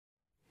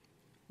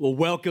Well,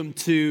 welcome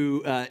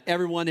to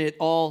everyone at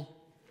all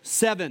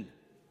 7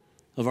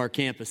 of our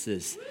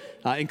campuses,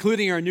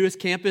 including our newest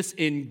campus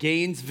in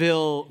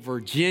Gainesville,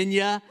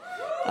 Virginia.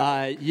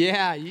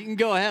 Yeah, you can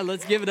go ahead.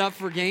 Let's give it up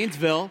for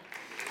Gainesville.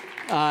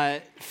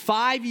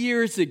 5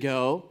 years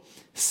ago,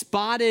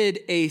 spotted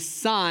a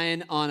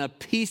sign on a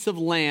piece of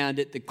land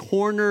at the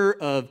corner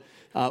of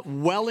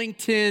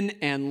Wellington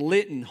and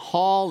Lytton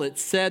Hall. It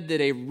said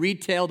that a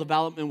retail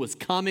development was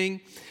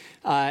coming.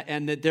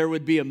 And that there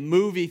would be a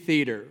movie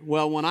theater.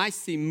 Well, when I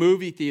see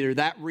movie theater,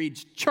 that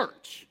reads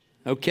church,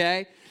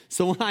 okay?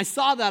 So when I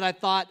saw that, I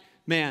thought,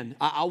 man,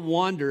 I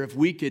wonder if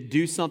we could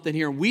do something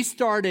here. And we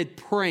started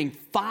praying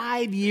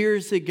 5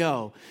 years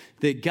ago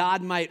that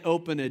God might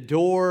open a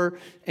door,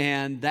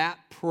 and that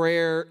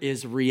prayer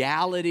is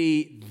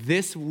reality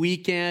this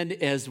weekend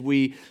as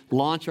we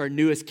launch our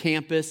newest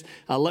campus.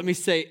 Let me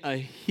say a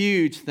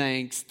huge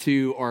thanks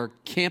to our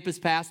campus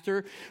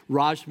pastor,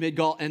 Raj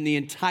Midgal, and the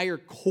entire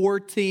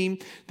core team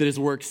that has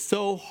worked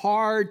so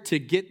hard to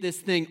get this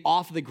thing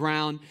off the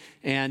ground.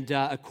 And,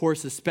 of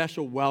course, a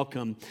special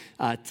welcome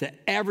to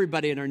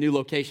everybody in our new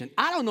location.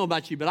 I don't know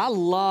about you, but I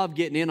love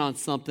getting in on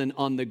something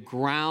on the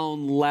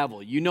ground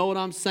level. You know what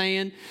I'm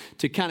saying?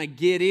 To kind of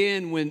get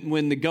in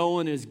when the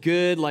going is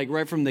good, like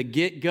right from the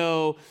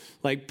get-go.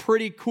 Like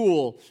pretty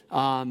cool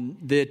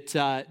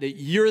that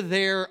you're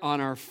there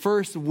on our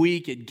first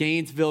week at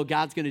Gainesville.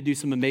 God's going to do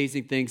some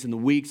amazing things in the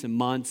weeks and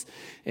months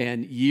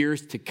and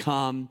years to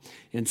come.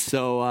 And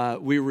so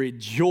we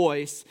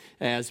rejoice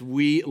as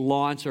we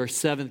launch our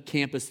 7th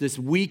campus this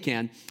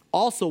weekend.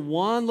 Also,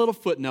 one little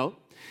footnote.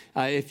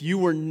 If you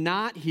were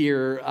not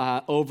here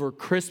over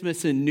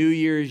Christmas and New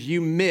Year's, you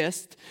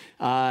missed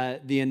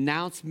the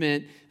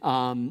announcement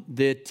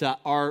that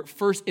our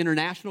first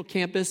international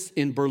campus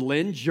in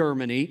Berlin,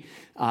 Germany,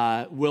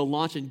 will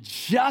launch in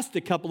just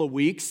a couple of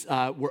weeks.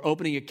 We're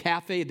opening a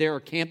cafe there. Our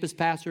campus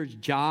pastors,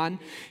 John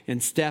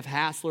and Steph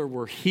Hassler,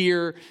 were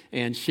here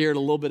and shared a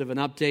little bit of an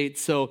update.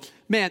 So,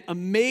 man,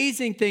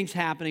 amazing things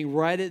happening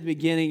right at the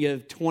beginning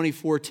of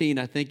 2014.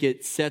 I think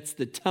it sets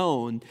the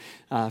tone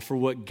for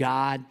what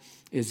God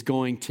is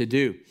going to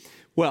do.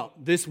 Well,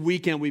 this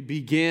weekend we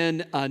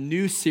begin a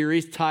new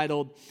series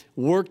titled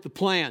Work the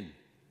Plan.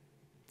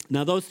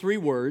 Now, those 3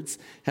 words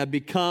have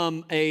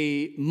become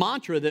a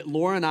mantra that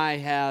Laura and I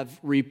have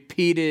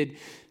repeated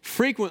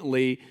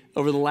frequently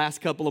over the last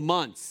couple of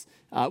months.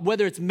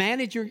 Whether it's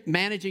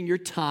managing your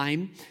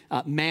time,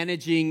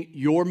 managing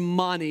your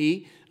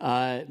money,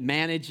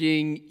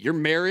 managing your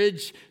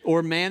marriage,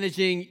 or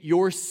managing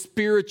your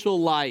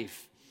spiritual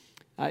life,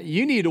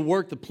 you need to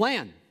work the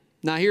plan.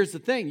 Now, here's the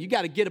thing. You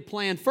got to get a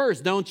plan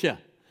first, don't you?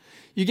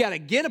 You got to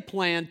get a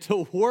plan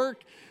to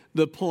work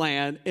the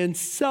plan. And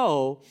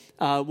so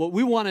what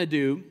we want to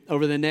do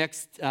over the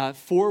next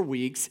 4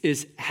 weeks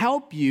is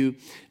help you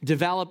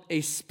develop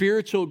a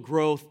spiritual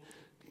growth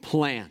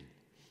plan.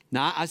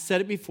 Now, I said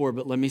it before,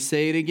 but let me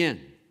say it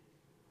again.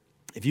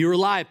 If you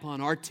rely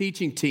upon our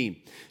teaching team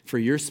for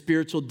your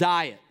spiritual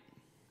diet,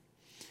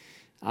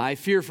 I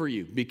fear for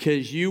you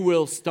because you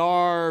will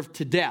starve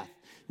to death.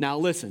 Now,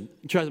 listen,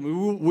 trust me,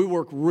 we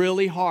work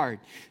really hard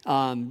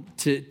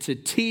to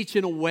teach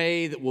in a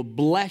way that will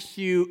bless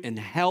you and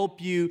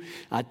help you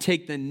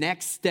take the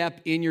next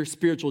step in your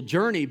spiritual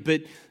journey.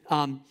 But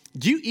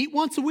do you eat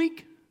once a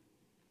week?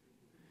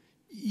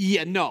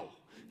 Yeah, no.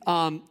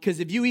 Because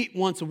if you eat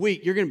once a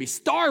week, you're going to be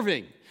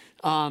starving.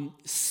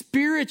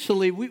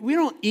 Spiritually, we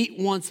don't eat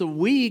once a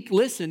week.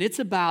 Listen, it's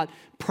about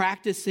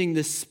practicing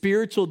the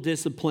spiritual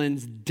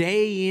disciplines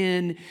day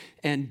in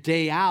and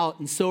day out.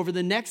 And so over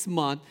the next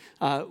month,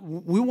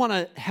 we want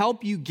to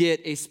help you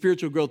get a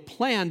spiritual growth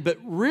plan, but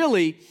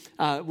really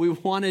we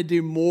want to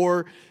do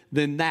more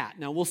than that.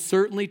 Now, we'll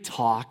certainly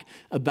talk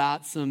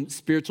about some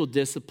spiritual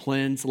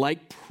disciplines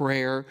like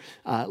prayer,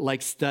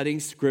 like studying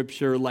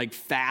scripture, like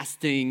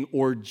fasting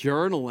or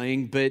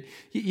journaling. But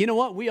you know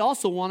what? We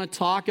also want to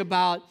talk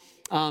about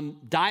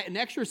diet and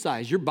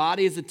exercise. Your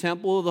body is a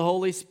temple of the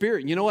Holy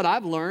Spirit. You know what?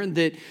 I've learned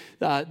that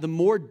the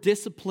more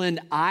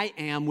disciplined I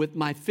am with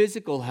my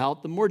physical health,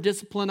 the more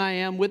disciplined I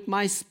am with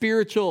my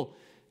spiritual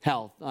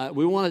health.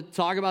 We want to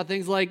talk about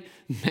things like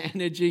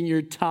managing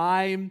your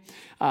time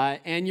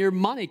and your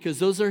money, because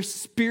those are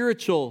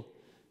spiritual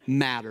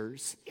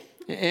matters.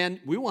 And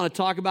we want to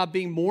talk about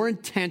being more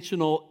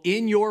intentional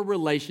in your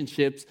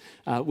relationships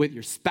with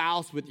your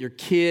spouse, with your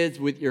kids,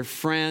 with your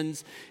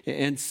friends.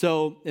 And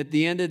so at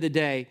the end of the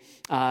day,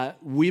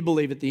 we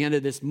believe at the end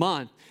of this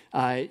month,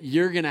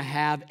 you're going to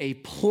have a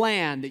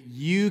plan that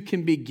you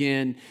can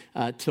begin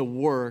to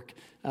work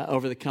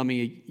over the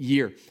coming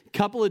year. A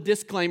couple of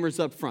disclaimers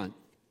up front.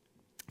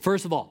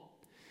 First of all,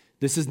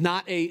 this is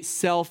not a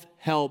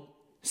self-help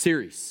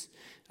series.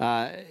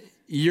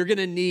 You're going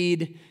to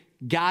need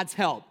God's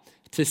help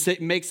to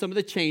make some of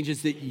the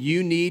changes that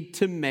you need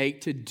to make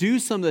to do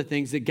some of the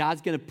things that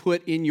God's going to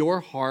put in your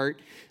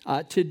heart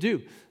to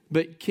do.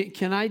 But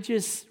can I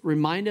just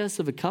remind us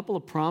of a couple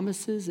of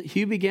promises? That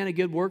He who began a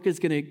good work is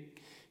going to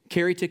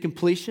carry to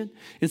completion.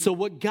 And so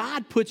what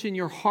God puts in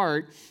your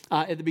heart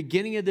at the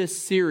beginning of this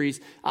series,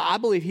 I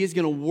believe He's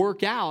going to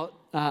work out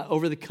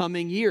over the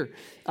coming year.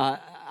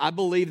 I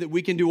believe that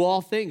we can do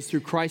all things through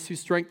Christ who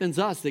strengthens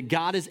us, that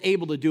God is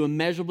able to do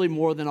immeasurably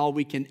more than all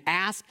we can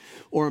ask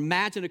or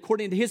imagine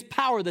according to his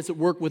power that's at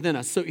work within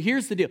us. So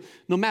here's the deal.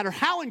 No matter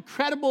how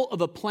incredible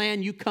of a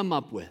plan you come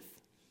up with,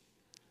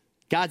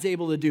 God's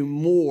able to do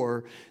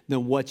more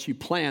than what you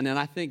plan. And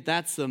I think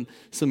that's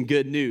some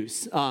good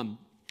news.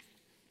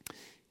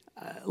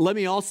 Let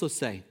me also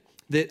say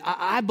that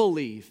I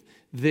believe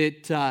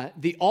that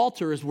the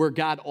altar is where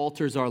God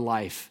alters our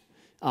life.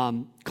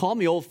 Call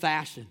me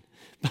old-fashioned.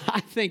 But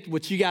I think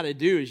what you got to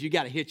do is you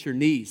got to hit your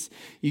knees.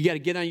 You got to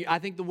get on your, I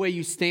think the way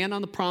you stand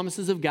on the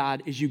promises of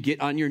God is you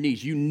get on your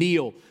knees. You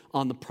kneel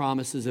on the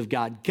promises of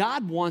God.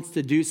 God wants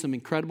to do some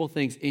incredible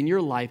things in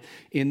your life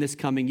in this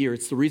coming year.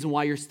 It's the reason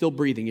why you're still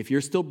breathing. If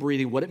you're still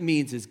breathing, what it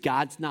means is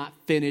God's not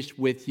finished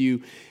with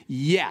you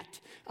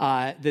yet.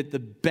 That the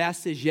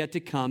best is yet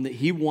to come, that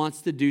he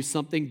wants to do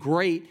something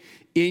great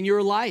in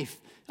your life.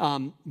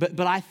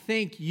 But I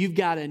think you've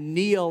got to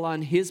kneel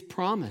on his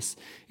promise.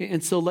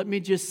 And so let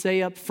me just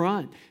say up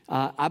front,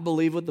 I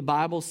believe what the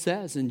Bible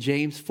says in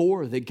James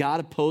 4, that God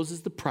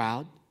opposes the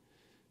proud,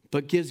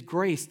 but gives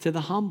grace to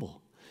the humble.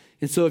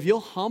 And so if you'll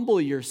humble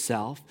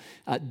yourself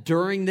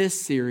during this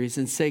series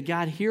and say,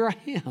 God, here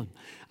I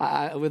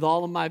am, with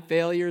all of my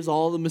failures,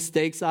 all the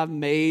mistakes I've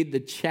made, the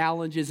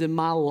challenges in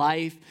my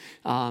life,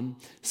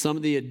 some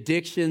of the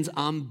addictions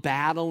I'm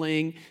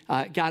battling,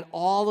 God,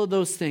 all of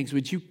those things,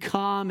 would you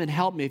come and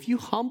help me? If you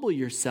humble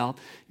yourself,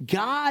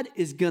 God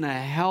is going to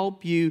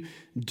help you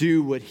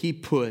do what he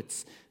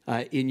puts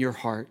in your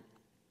heart.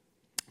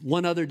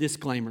 One other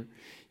disclaimer,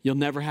 you'll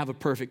never have a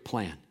perfect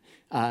plan.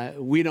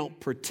 We don't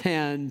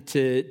pretend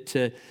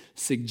to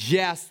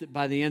suggest that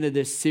by the end of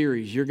this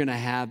series, you're going to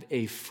have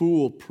a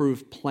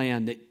foolproof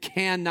plan that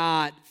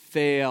cannot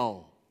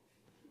fail.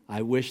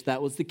 I wish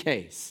that was the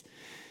case.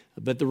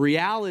 But the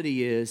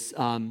reality is,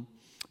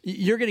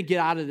 you're going to get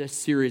out of this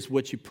series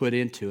what you put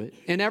into it.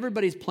 And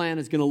everybody's plan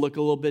is going to look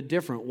a little bit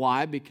different.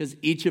 Why? Because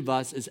each of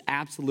us is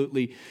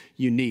absolutely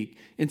unique.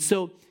 And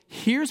so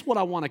here's what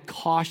I want to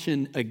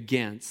caution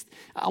against.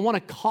 I want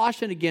to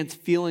caution against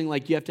feeling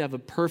like you have to have a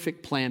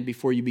perfect plan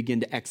before you begin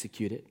to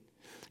execute it.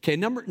 Okay,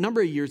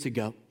 number of years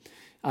ago,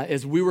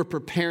 as we were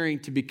preparing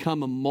to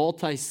become a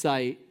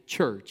multi-site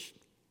church,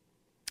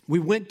 we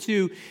went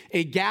to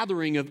a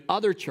gathering of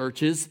other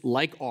churches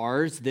like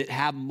ours that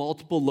have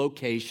multiple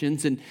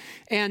locations.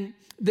 And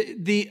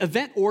the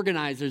event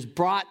organizers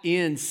brought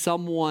in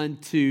someone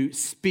to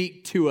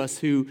speak to us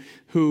who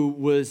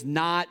was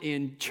not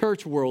in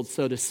church world,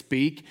 so to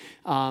speak.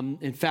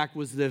 In fact,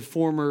 was the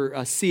former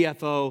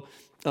CFO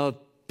of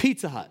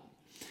Pizza Hut.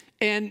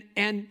 And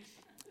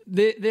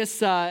this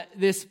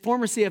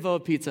former CFO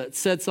of Pizza Hut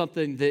said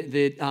something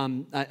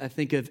that I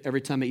think of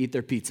every time I eat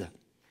their pizza.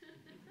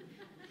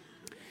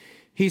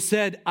 He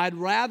said, I'd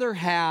rather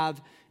have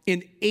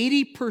an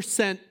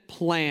 80%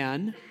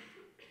 plan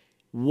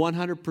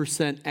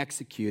 100%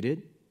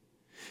 executed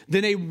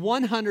than a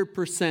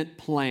 100%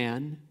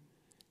 plan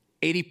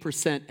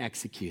 80%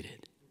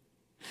 executed.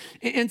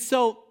 And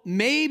so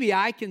maybe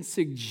I can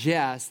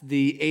suggest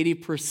the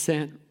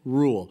 80%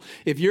 rule.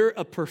 If you're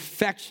a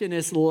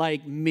perfectionist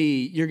like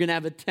me, you're going to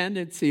have a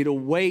tendency to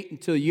wait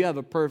until you have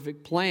a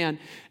perfect plan,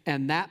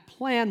 and that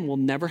plan will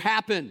never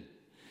happen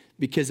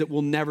because it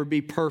will never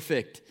be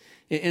perfect.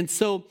 And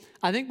so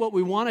I think what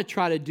we want to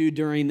try to do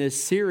during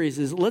this series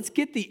is let's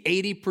get the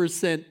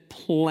 80%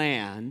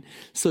 plan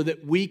so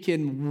that we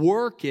can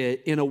work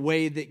it in a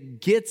way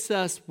that gets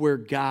us where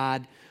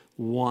God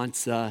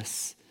wants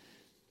us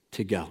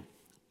to go.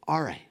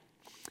 All right.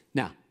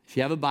 Now, if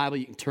you have a Bible,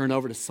 you can turn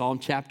over to Psalm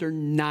chapter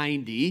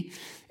 90.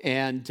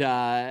 And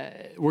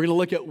we're going to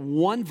look at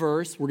one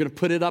verse. We're going to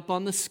put it up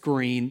on the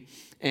screen.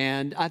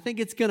 And I think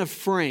it's going to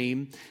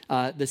frame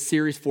the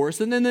series for us.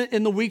 And then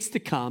in the weeks to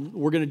come,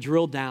 we're going to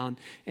drill down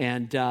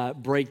and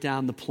break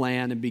down the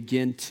plan and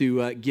begin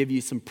to give you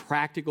some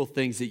practical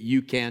things that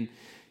you can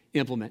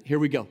implement. Here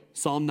we go.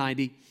 Psalm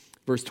 90,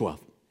 verse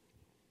 12.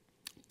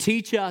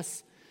 Teach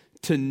us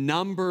to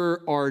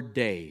number our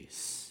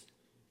days,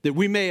 that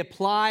we may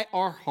apply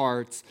our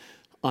hearts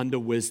unto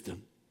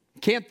wisdom.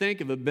 Can't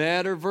think of a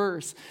better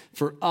verse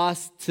for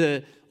us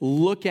to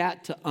look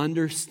at, to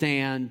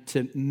understand,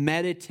 to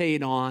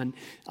meditate on,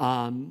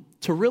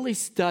 to really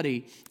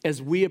study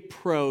as we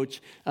approach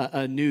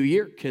a new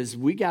year, because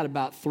we got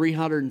about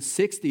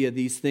 360 of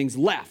these things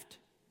left,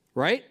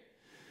 right?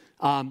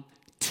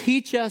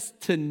 Teach us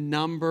to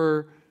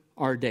number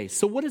our days.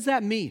 So what does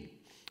that mean?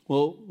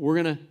 Well,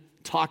 we're going to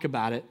talk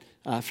about it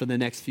for the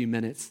next few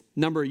minutes. A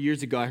number of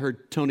years ago, I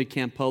heard Tony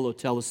Campolo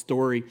tell a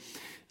story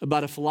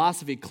about a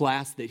philosophy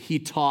class that he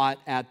taught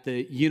at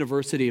the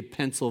University of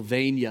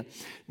Pennsylvania.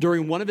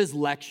 During one of his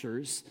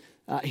lectures,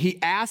 he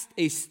asked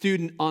a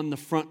student on the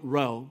front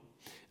row,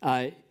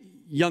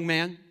 young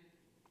man,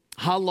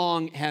 how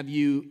long have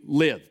you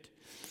lived?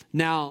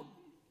 Now,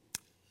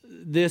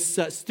 this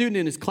student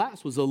in his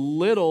class was a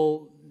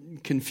little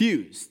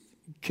confused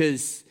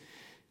because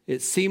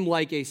it seemed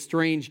like a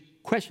strange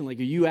question. Like,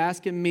 are you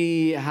asking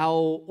me how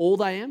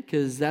old I am?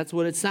 Because that's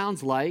what it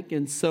sounds like.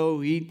 And so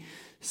he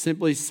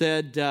simply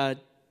said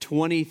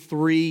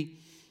 23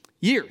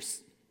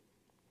 years.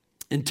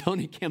 And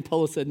Tony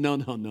Campolo said,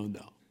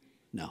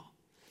 no.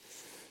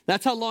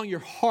 That's how long your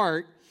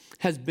heart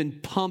has been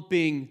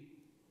pumping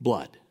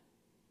blood.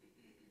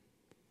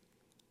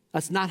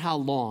 That's not how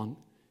long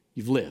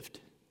you've lived.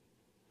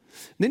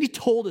 And then he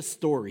told a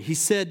story. He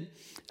said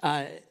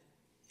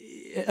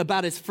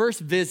about his first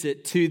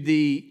visit to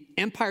the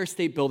Empire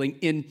State Building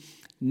in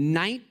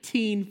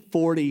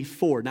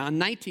 1944. Now, in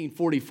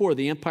 1944,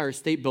 the Empire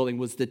State Building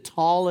was the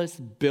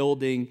tallest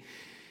building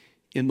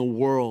in the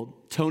world.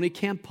 Tony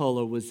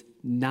Campolo was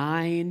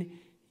 9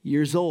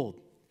 years old.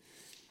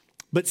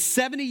 But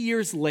 70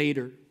 years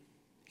later,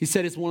 he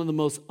said it's one of the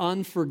most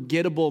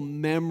unforgettable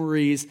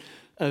memories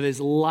of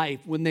his life.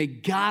 When they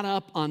got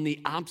up on the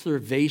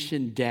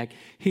observation deck,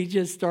 he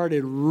just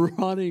started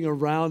running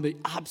around the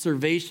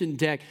observation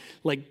deck,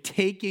 like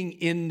taking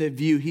in the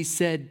view. He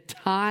said,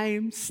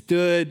 time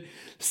stood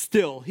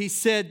still. He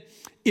said,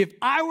 if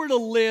I were to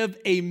live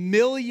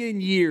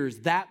 1,000,000 years,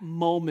 that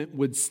moment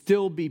would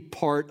still be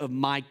part of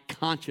my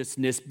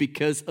consciousness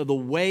because of the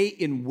way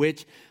in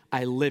which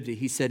I lived it.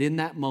 He said, in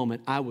that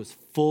moment, I was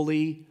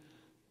fully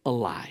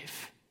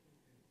alive.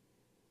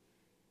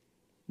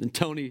 And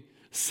Tony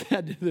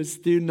said to the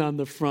student on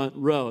the front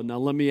row, now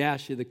let me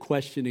ask you the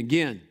question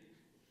again.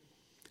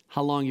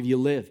 How long have you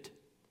lived?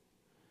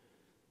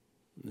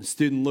 And the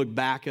student looked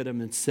back at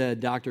him and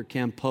said, Dr.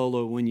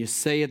 Campolo, when you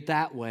say it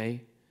that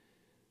way,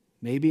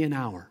 maybe an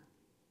hour.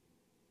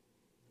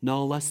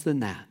 No, less than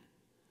that.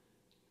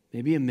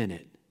 Maybe a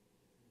minute.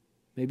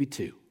 Maybe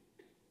 2.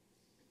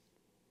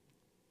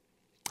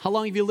 How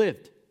long have you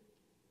lived?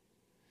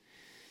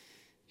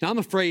 Now, I'm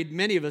afraid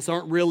many of us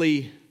aren't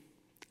really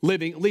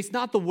living, at least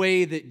not the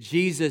way that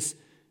Jesus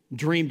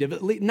dreamed of,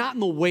 at least not in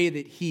the way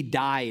that he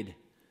died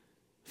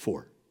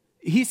for.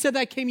 He said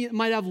that you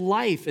might have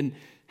life and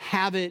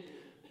have it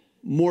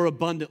more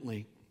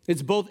abundantly.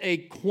 It's both a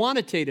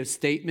quantitative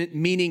statement,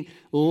 meaning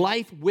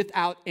life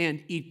without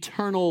end,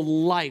 eternal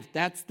life.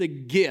 That's the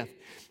gift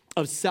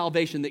of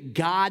salvation that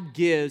God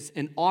gives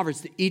and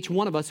offers to each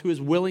one of us who is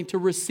willing to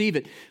receive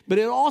it. But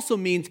it also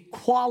means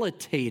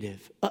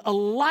qualitative, a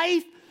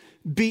life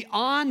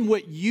beyond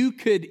what you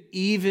could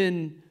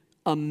even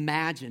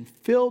imagine,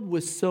 filled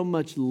with so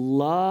much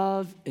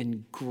love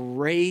and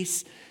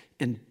grace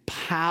and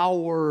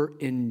power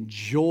and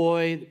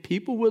joy that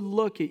people would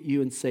look at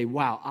you and say,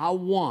 wow, I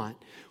want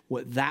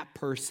what that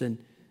person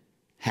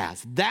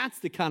has. That's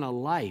the kind of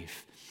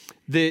life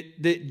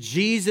that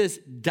Jesus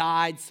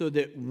died so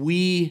that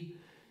we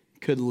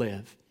could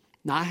live.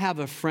 Now, I have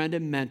a friend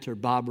and mentor,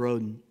 Bob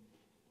Roden,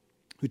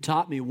 who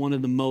taught me one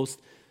of the most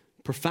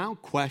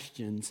profound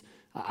questions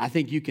I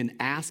think you can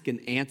ask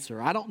and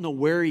answer. I don't know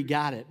where he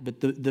got it, but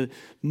the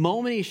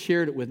moment he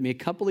shared it with me a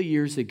couple of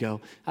years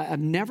ago, I've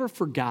never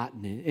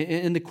forgotten it.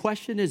 And the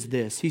question is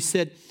this. He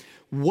said,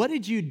 what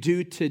did you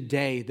do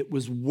today that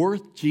was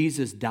worth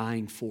Jesus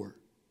dying for?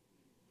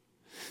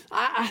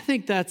 I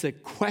think that's a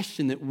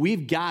question that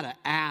we've got to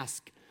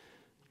ask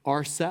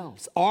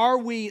ourselves. Are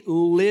we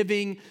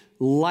living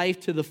life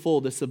to the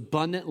full, this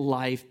abundant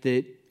life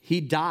that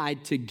he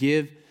died to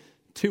give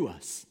to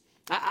us?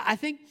 I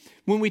think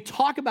when we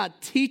talk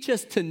about teach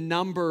us to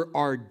number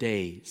our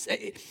days,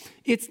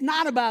 it's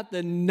not about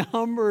the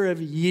number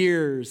of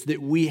years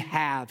that we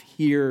have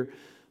here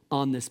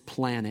on this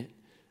planet.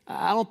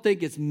 I don't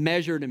think it's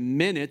measured in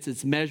minutes,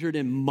 it's measured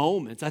in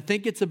moments. I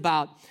think it's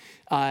about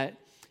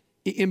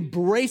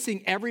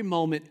embracing every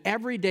moment,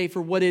 every day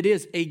for what it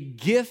is, a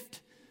gift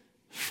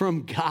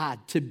from God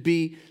to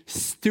be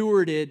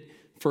stewarded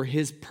for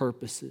his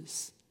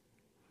purposes.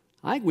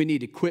 I think we need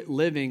to quit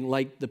living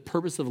like the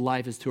purpose of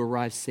life is to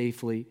arrive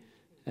safely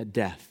at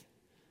death.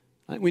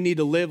 I think we need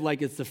to live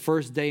like it's the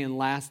first day and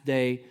last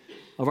day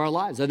of our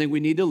lives. I think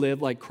we need to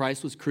live like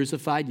Christ was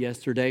crucified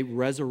yesterday,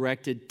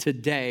 resurrected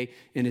today,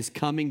 and is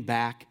coming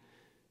back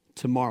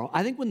tomorrow.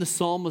 I think when the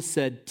psalmist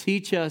said,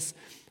 teach us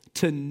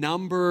to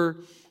number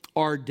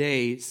our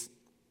days,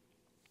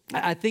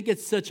 I think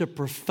it's such a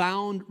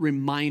profound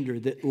reminder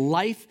that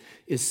life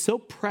is so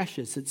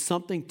precious, it's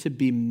something to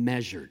be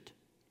measured.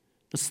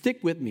 Now stick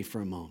with me for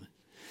a moment.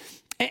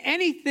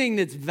 Anything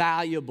that's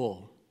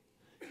valuable,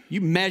 you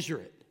measure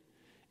it.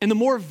 And the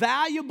more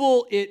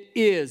valuable it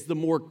is, the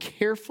more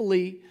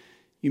carefully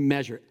you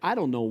measure it. I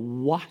don't know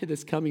why this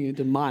is coming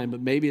into mind, but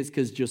maybe it's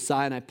because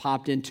Josiah and I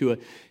popped into a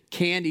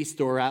candy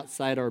store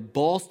outside our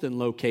Ballston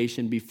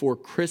location before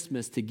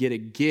Christmas to get a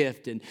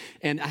gift.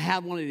 And I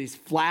have one of these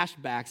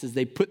flashbacks as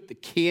they put the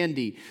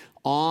candy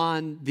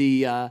on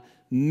the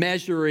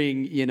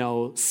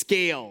measuring,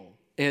 scale.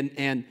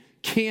 And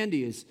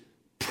candy is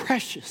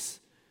precious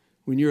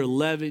when you're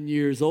 11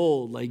 years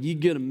old. Like, you're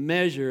going to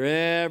measure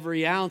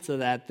every ounce of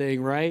that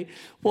thing, right?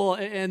 Well,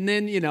 and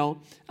then,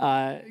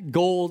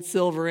 gold,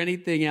 silver,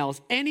 anything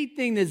else,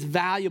 anything that's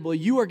valuable,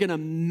 you are going to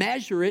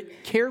measure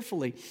it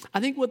carefully.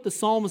 I think what the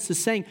psalmist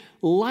is saying,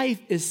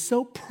 life is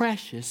so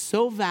precious,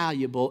 so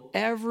valuable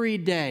every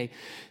day,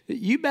 that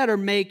you better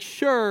make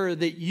sure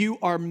that you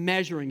are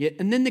measuring it.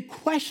 And then the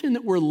question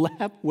that we're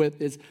left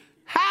with is,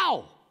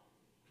 how?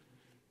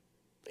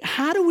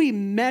 how do we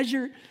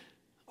measure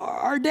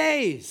our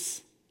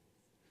days?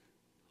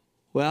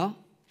 Well,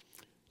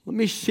 let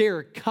me share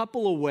a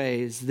couple of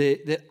ways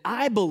that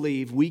I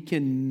believe we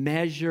can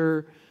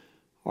measure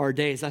our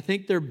days. I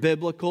think they're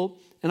biblical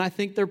and I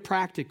think they're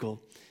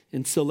practical.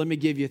 And so let me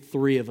give you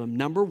 3 of them.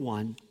 Number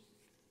 1,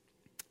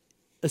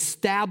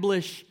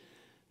 establish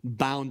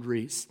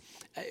boundaries.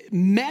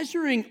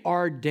 Measuring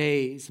our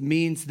days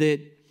means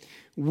that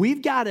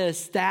we've got to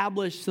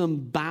establish some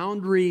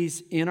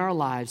boundaries in our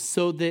lives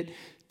so that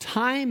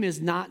time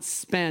is not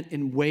spent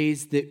in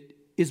ways that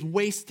is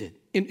wasted,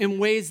 in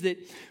ways that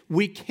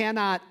we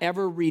cannot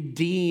ever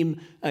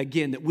redeem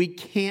again, that we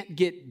can't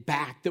get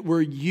back, that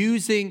we're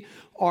using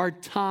our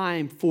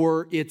time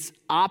for its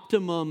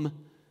optimum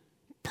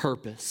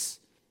purpose.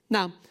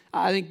 Now,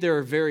 I think there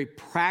are very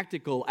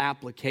practical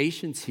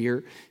applications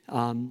here,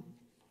 and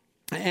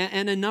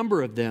a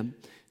number of them.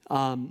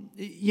 One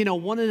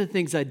of the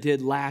things I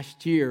did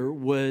last year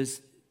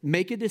was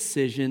make a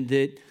decision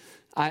that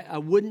I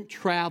wouldn't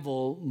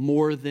travel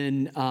more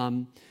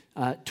than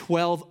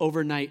 12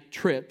 overnight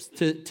trips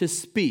to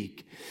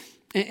speak.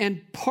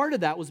 And part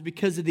of that was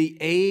because of the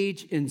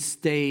age and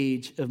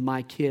stage of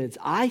my kids.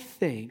 I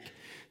think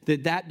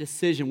that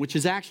decision, which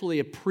is actually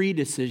a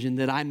pre-decision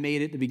that I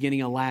made at the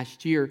beginning of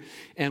last year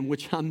and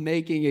which I'm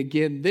making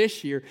again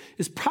this year,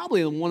 is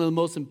probably one of the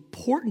most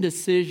important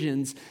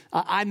decisions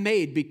I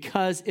made,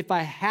 because if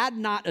I had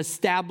not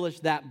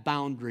established that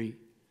boundary,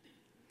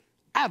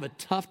 I have a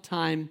tough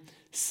time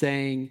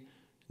saying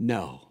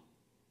no.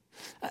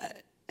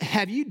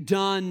 Have you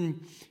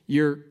done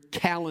your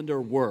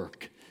calendar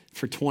work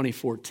for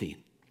 2014?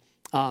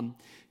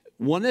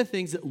 One of the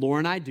things that Laura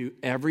and I do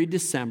every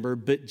December,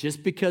 but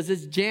just because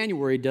it's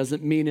January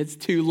doesn't mean it's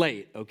too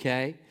late,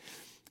 okay,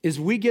 is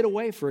we get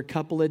away for a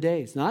couple of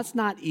days. Now, that's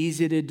not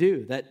easy to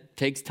do. That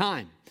takes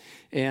time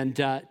and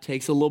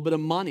takes a little bit of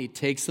money,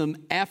 takes some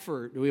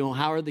effort.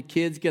 How are the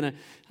kids going to,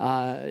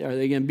 are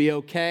they going to be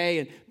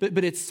okay?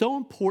 But it's so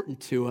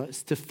important to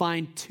us to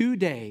find 2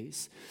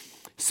 days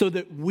so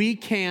that we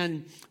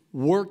can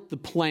work the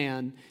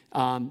plan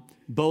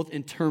both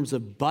in terms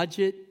of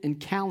budget and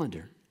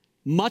calendar.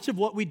 Much of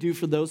what we do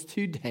for those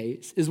 2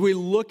 days is we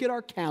look at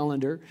our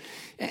calendar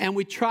and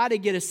we try to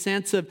get a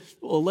sense of,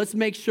 well, let's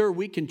make sure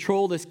we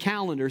control this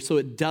calendar so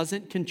it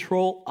doesn't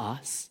control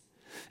us.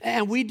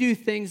 And we do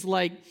things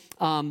like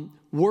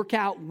work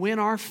out when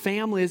our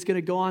family is going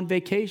to go on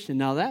vacation.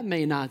 Now, that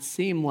may not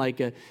seem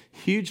like a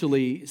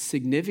hugely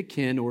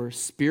significant or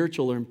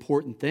spiritual or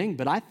important thing,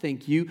 but I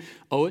think you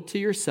owe it to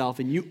yourself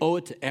and you owe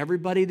it to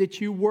everybody that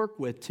you work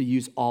with to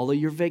use all of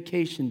your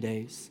vacation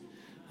days.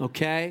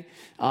 Okay?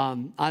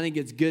 I think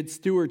it's good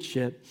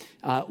stewardship.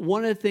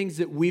 One of the things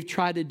that we've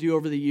tried to do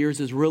over the years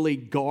is really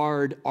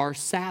guard our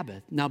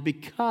Sabbath. Now,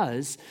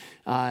 because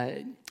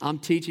I'm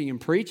teaching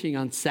and preaching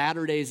on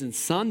Saturdays and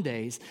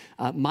Sundays,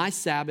 my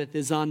Sabbath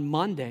is on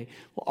Monday.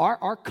 Well,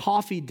 our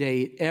coffee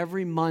date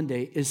every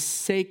Monday is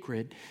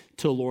sacred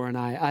to Laura and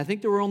I. I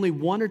think there were only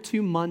 1 or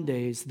 2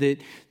 Mondays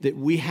that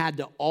we had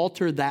to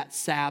alter that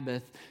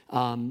Sabbath.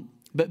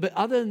 But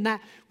other than that,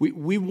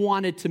 we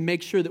wanted to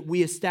make sure that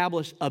we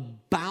establish a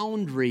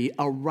boundary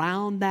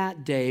around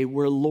that day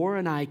where Laura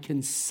and I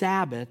can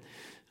Sabbath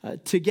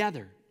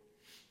together.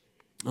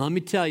 Let me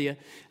tell you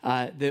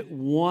that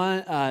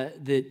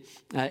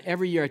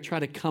every year I try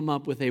to come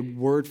up with a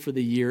word for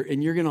the year,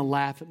 and you're going to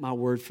laugh at my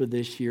word for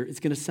this year. It's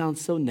going to sound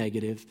so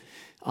negative,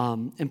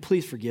 and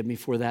please forgive me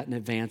for that in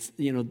advance.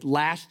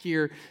 Last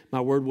year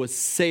my word was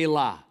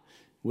Selah,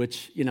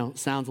 which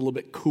sounds a little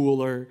bit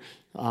cooler.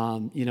 A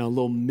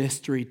little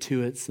mystery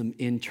to it, some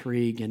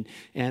intrigue.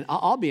 And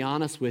I'll be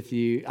honest with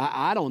you,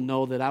 I don't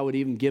know that I would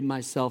even give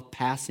myself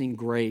passing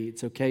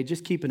grades, okay?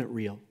 Just keeping it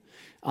real.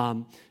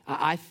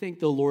 I think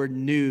the Lord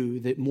knew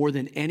that more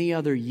than any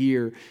other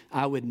year,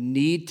 I would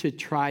need to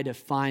try to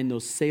find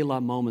those Selah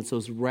moments,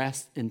 those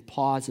rest and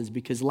pauses,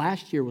 because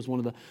last year was one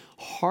of the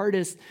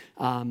hardest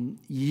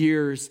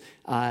years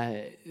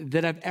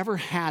that I've ever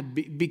had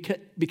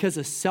because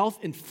of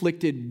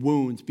self-inflicted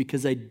wounds,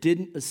 because I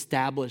didn't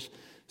establish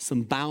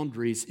some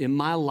boundaries in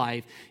my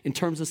life in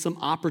terms of some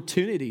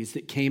opportunities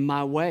that came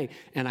my way,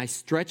 and I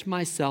stretched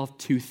myself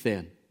too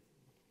thin.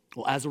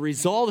 Well, as a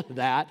result of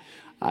that,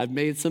 I've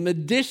made some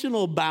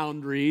additional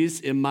boundaries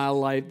in my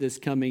life this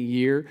coming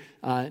year,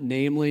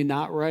 namely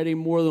not writing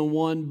more than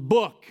 1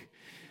 book.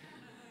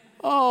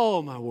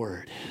 Oh, my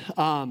word.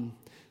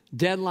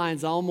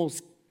 Deadlines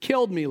almost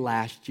killed me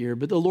last year,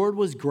 but the Lord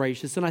was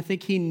gracious, and I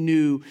think He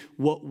knew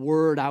what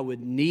word I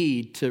would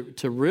need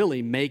to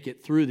really make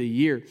it through the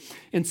year.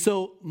 And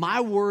so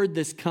my word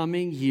this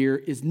coming year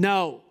is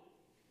no.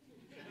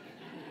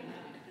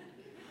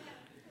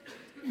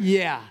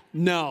 Yeah,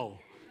 no.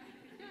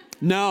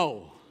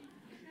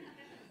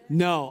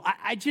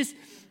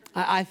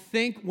 I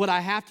think what I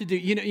have to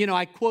do,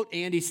 I quote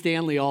Andy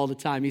Stanley all the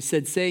time. He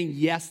said, saying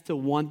yes to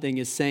one thing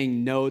is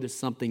saying no to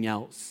something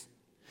else.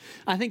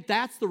 I think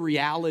that's the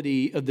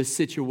reality of the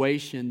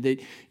situation,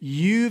 that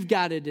you've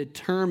got to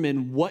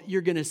determine what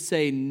you're going to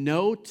say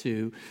no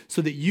to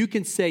so that you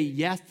can say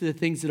yes to the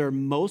things that are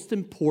most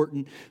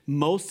important,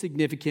 most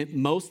significant,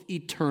 most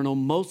eternal,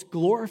 most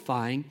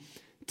glorifying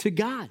to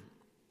God.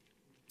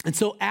 And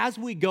so as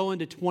we go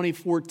into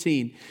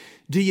 2014,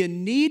 do you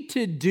need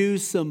to do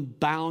some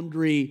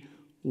boundary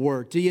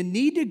work? Do you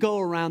need to go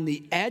around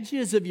the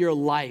edges of your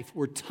life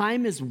where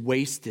time is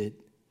wasted?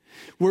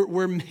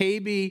 Where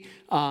maybe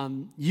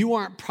you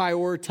aren't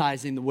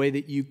prioritizing the way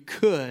that you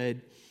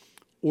could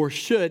or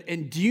should,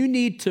 and do you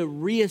need to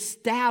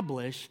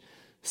reestablish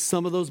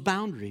some of those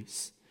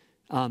boundaries?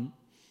 Let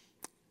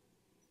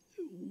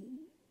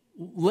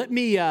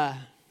me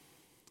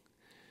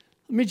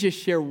just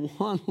share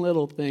one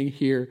little thing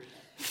here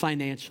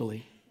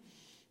financially.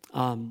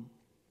 It's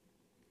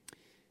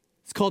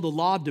called the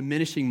law of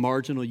diminishing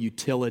marginal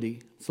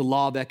utility. It's a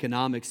law of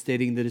economics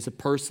stating that as a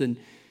person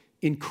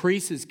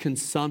increases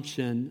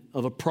consumption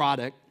of a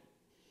product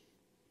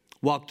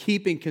while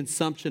keeping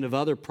consumption of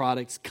other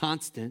products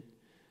constant,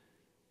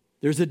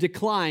 there's a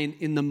decline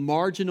in the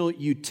marginal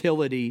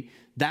utility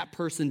that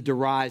person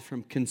derives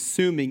from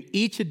consuming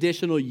each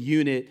additional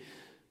unit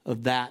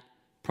of that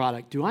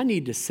product. Do I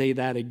need to say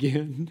that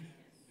again?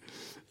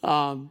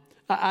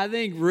 I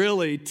think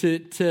really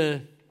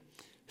to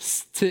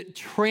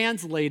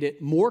translate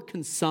it, more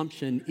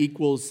consumption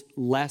equals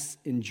less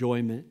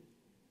enjoyment.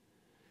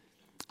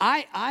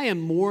 I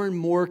am more and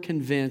more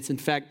convinced. In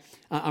fact,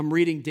 I'm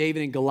reading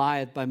David and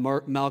Goliath by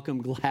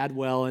Malcolm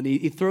Gladwell, and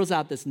he throws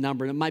out this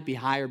number, and it might be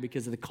higher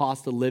because of the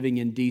cost of living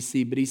in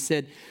D.C., but he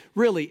said,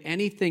 really,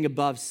 anything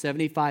above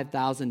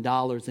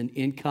 $75,000 in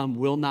income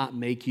will not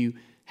make you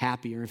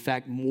happier. In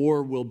fact,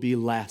 more will be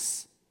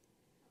less.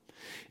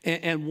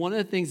 And one of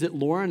the things that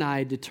Laura and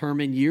I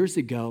determined years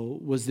ago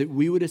was that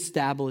we would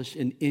establish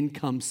an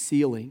income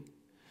ceiling,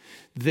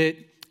 that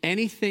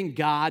anything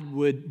God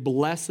would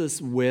bless us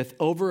with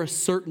over a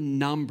certain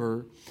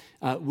number,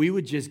 we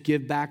would just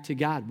give back to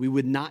God. We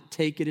would not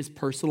take it as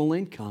personal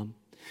income.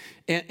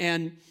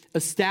 And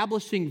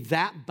establishing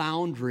that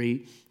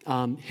boundary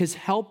has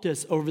helped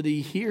us over the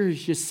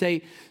years just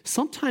say,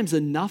 sometimes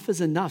enough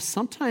is enough.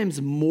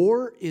 Sometimes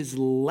more is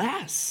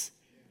less.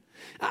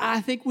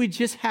 I think we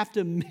just have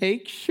to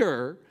make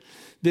sure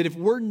that if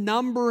we're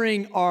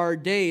numbering our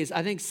days,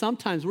 I think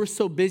sometimes we're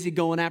so busy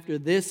going after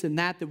this and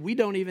that we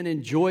don't even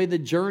enjoy the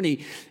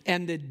journey.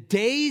 And the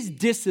days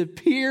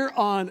disappear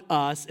on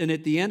us, and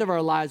at the end of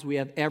our lives, we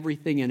have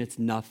everything and it's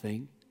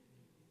nothing.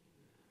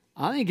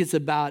 I think it's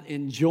about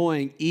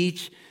enjoying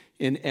each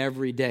and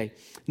every day.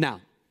 Now,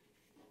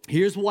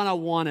 here's what I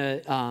want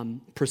to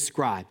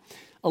prescribe.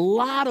 A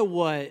lot of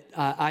what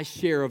I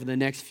share over the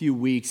next few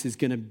weeks is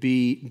going to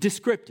be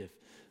descriptive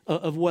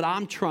of what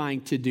I'm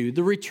trying to do.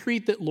 The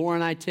retreat that Laura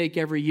and I take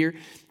every year,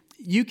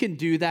 you can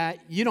do that.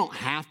 You don't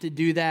have to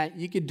do that.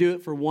 You could do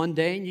it for one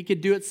day, and you could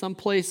do it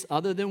someplace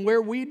other than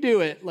where we do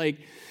it.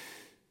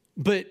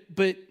 But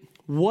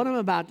what I'm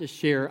about to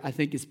share, I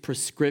think, is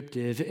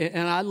prescriptive.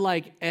 And I'd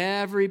like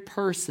every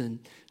person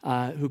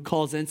who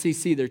calls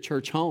NCC their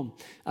church home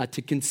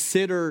to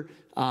consider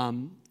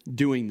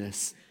doing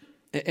this.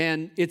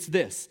 And it's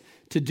this,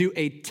 to do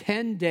a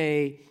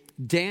 10-day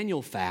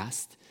Daniel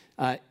fast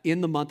in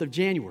the month of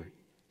January.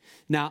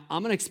 Now,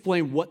 I'm going to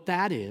explain what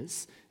that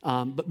is.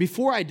 But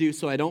before I do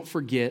so, I don't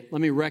forget,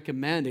 let me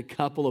recommend a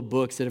couple of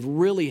books that have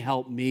really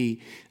helped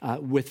me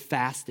with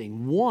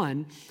fasting.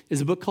 One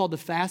is a book called The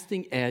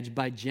Fasting Edge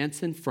by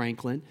Jensen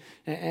Franklin.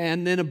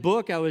 And then a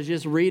book I was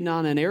just reading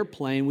on an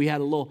airplane. We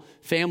had a little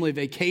family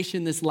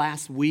vacation this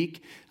last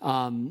week.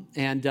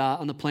 And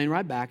on the plane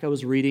ride back, I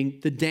was reading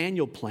The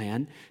Daniel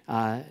Plan.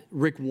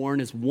 Rick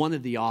Warren is one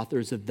of the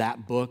authors of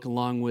that book,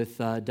 along with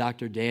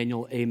Dr.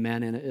 Daniel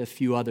Amen and a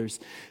few others.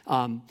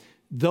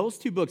 Those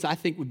two books, I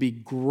think, would be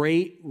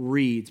great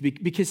reads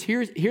because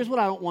here's what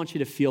I don't want you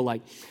to feel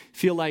like.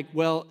 Feel like,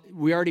 well,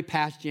 we already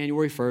passed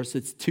January 1st.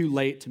 It's too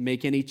late to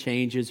make any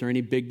changes or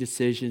any big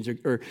decisions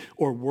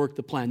or work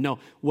the plan. No,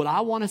 what I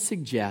want to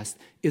suggest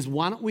is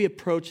why don't we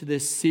approach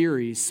this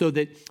series so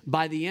that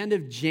by the end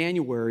of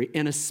January,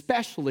 and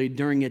especially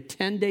during a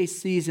 10-day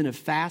season of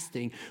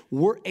fasting,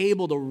 we're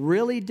able to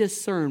really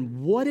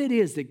discern what it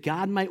is that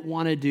God might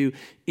want to do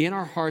in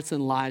our hearts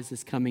and lives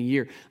this coming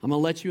year. I'm going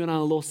to let you in on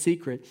a little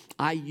secret.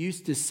 I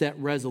used to set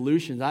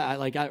resolutions.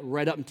 I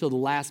right up until the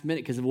last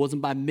minute, because if it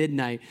wasn't by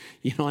midnight,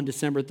 on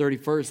December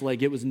 31st,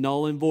 it was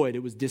null and void.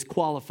 It was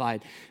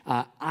disqualified.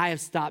 I have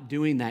stopped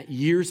doing that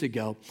years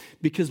ago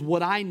because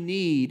what I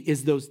need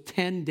is those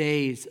 10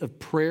 days of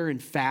prayer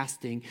and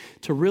fasting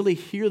to really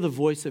hear the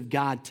voice of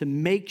God, to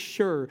make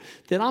sure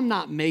that I'm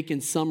not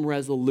making some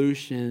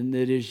resolution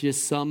that is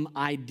just some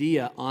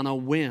idea on a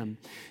whim.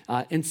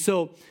 And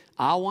so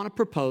I want to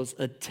propose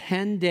a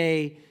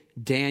 10-day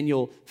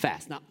Daniel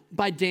fast. Now,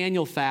 by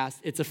Daniel fast,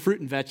 it's a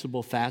fruit and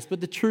vegetable fast, but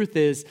the truth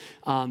is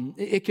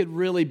it could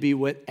really be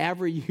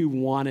whatever you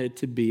want it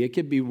to be. It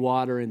could be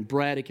water and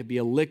bread. It could be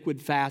a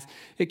liquid fast.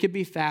 It could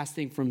be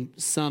fasting from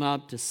sun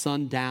up to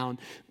sundown,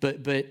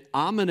 but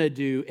I'm going to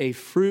do a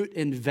fruit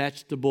and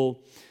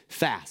vegetable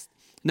fast.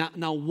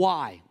 Now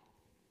why?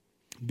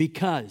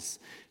 Because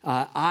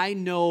I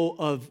know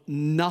of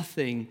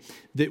nothing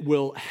that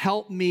will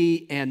help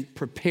me and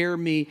prepare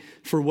me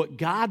for what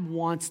God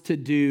wants to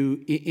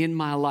do in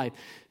my life.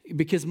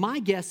 Because my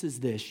guess is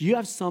this: you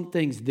have some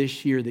things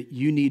this year that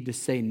you need to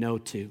say no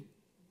to.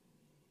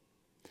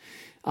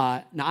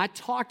 Now, I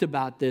talked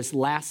about this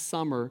last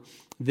summer,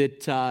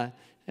 that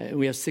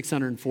we have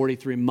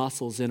 643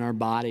 muscles in our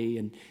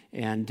body,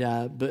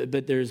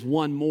 but there's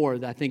one more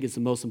that I think is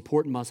the most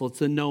important muscle. It's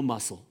the no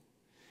muscle.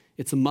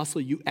 It's a muscle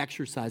you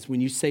exercise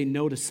when you say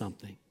no to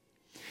something.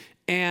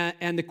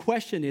 And the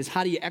question is,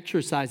 how do you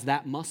exercise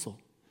that muscle?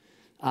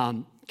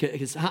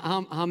 Because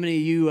how many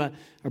of you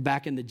are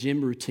back in the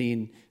gym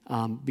routine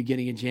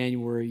beginning of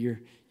January?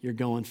 You're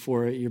going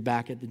for it. You're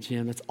back at the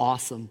gym. That's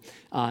awesome.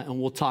 And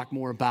we'll talk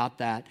more about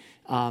that.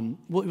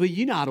 Well,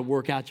 you know how to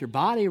work out your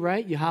body,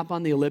 right? You hop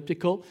on the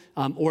elliptical,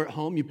 or at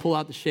home, you pull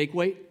out the shake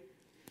weight.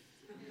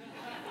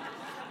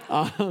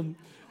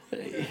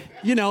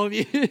 You know,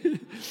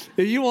 if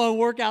you want to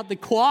work out the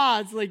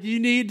quads, like, you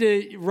need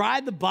to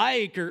ride the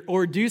bike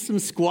or do some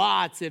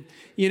squats. If,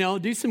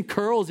 do some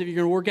curls if you're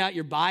going to work out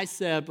your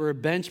bicep, or a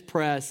bench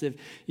press if,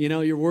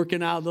 you're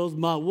working out those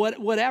muscles,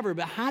 whatever.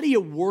 But how do you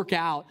work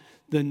out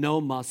the no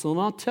muscle? And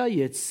I'll tell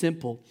you, it's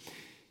simple.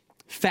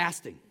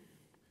 Fasting.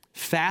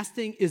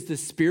 Fasting is the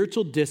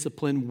spiritual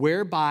discipline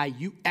whereby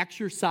you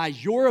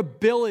exercise your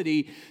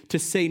ability to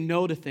say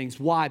no to things.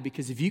 Why?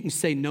 Because if you can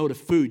say no to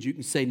food, you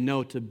can say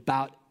no to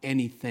about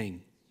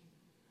anything.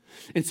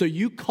 And so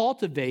you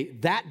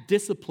cultivate that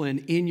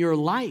discipline in your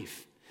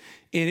life,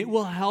 and it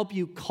will help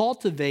you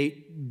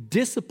cultivate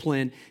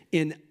discipline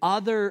in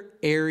other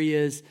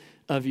areas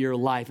of your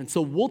life. And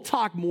so we'll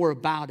talk more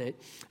about it.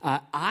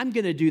 I'm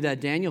going to do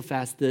that Daniel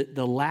fast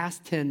the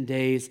last 10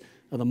 days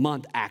of the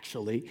month,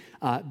 actually,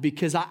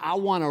 because I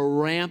want to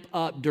ramp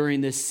up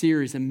during this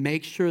series and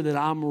make sure that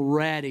I'm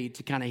ready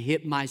to kind of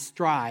hit my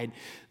stride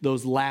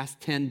those last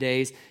 10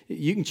 days.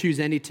 You can choose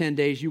any 10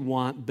 days you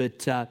want,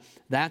 but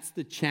that's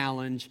the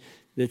challenge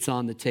that's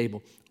on the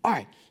table. All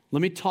right,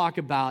 let me talk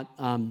about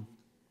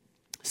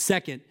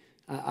second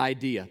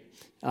idea.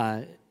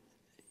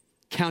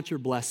 Count your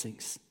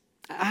blessings.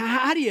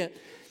 How do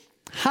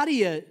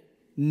you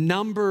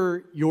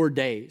number your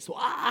days? Well,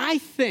 I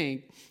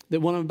think that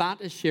what I'm about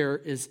to share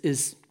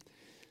is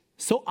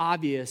so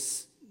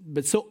obvious,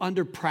 but so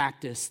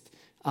under-practiced,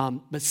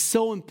 but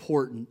so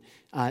important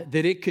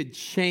that it could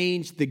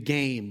change the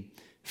game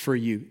for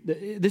you.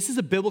 This is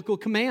a biblical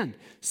command.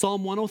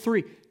 Psalm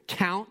 103,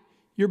 count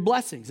your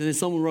blessings. And then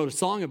someone wrote a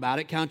song about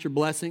it, count your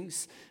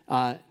blessings,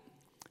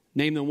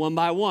 name them one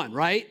by one,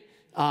 right?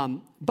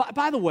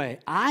 By the way,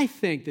 I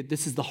think that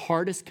this is the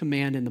hardest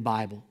command in the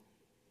Bible.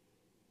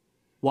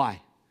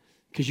 Why?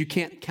 Because you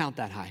can't count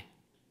that high.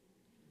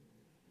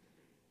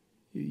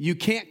 You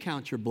can't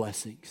count your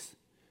blessings.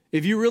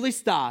 If you really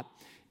stop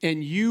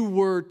and you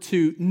were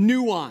to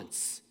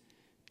nuance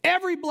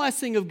every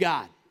blessing of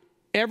God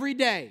every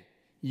day,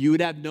 you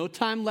would have no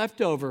time left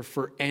over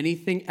for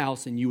anything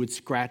else, and you would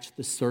scratch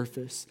the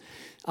surface.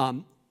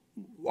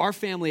 Our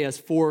family has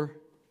 4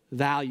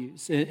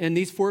 values, and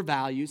these 4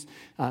 values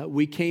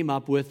we came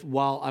up with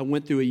while I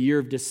went through a year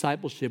of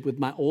discipleship with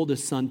my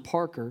oldest son,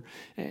 Parker.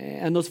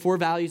 And those 4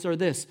 values are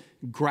this: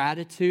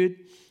 gratitude,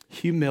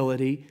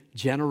 humility,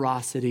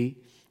 generosity,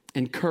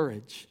 and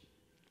courage.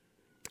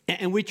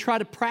 And we try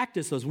to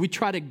practice those. We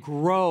try to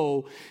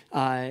grow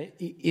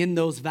in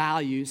those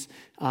values.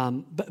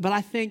 But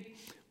I think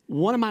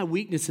one of my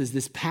weaknesses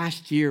this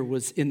past year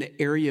was in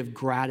the area of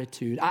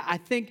gratitude. I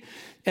think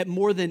at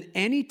more than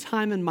any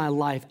time in my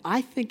life,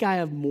 I think I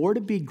have more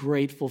to be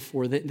grateful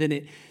for than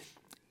at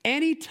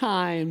any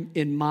time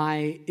in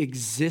my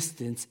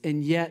existence.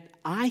 And yet,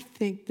 I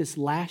think this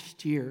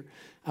last year,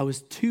 I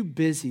was too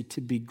busy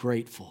to be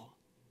grateful.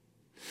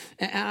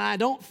 And I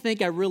don't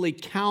think I really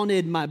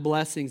counted my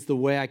blessings the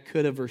way I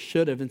could have or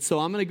should have. And so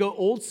I'm going to go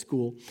old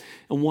school.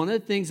 And one of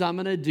the things I'm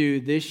going to do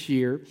this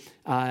year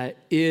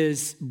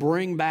is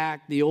bring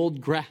back the old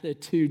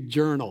gratitude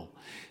journal,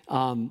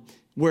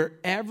 where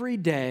every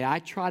day I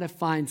try to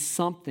find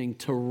something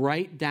to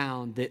write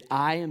down that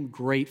I am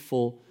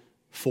grateful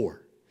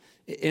for.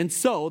 And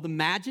so the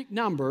magic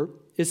number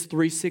is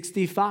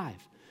 365.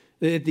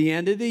 At the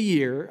end of the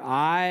year,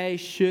 I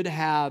should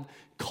have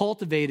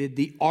cultivated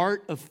the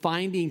art of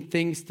finding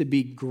things to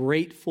be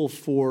grateful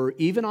for.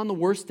 Even on the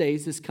worst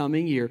days this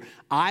coming year,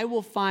 I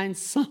will find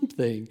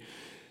something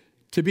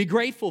to be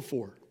grateful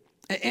for.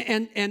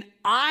 And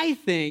I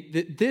think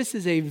that this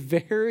is a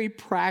very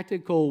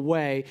practical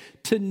way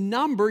to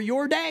number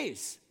your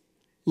days.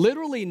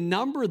 Literally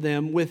number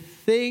them with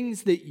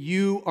things that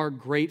you are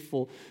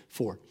grateful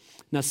for.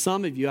 Now,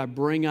 some of you, I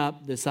bring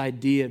up this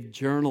idea of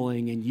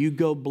journaling and you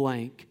go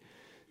blank.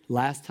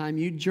 Last time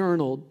you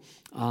journaled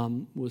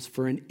was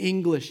for an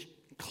English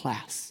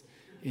class,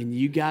 and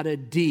you got a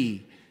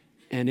D,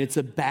 and it's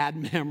a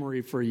bad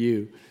memory for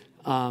you.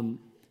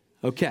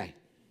 Okay,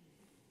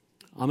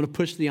 I'm going to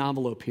push the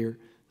envelope here.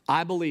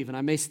 I believe, and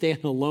I may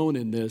stand alone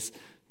in this,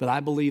 but I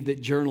believe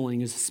that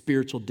journaling is a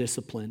spiritual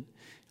discipline.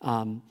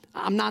 I'm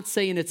not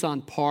saying it's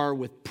on par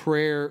with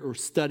prayer or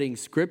studying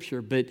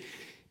Scripture, but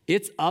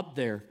it's up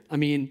there. I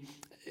mean,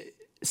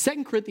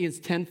 2 Corinthians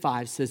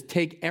 10:5 says,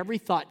 take every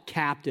thought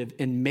captive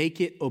and make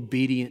it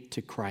obedient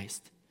to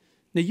Christ.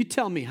 Now, you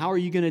tell me, how are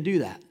you going to do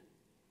that?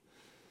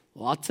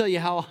 Well, I'll tell you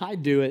how I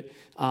do it.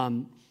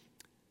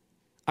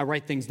 I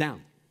write things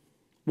down.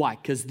 Why?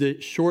 Because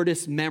the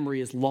shortest memory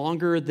is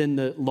longer than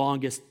the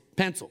longest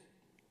pencil.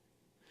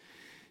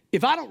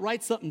 If I don't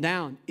write something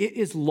down, it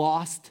is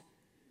lost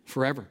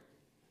forever.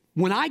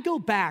 When I go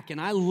back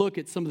and I look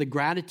at some of the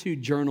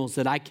gratitude journals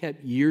that I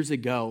kept years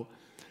ago,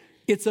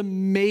 it's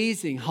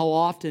amazing how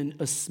often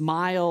a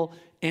smile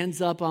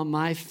ends up on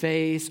my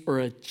face or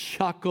a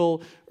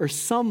chuckle or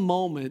some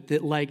moment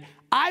that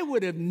I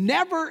would have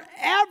never,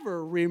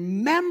 ever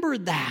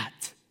remembered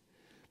that.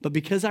 But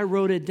because I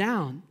wrote it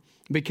down,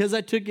 because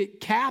I took it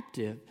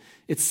captive,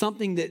 it's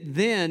something that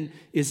then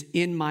is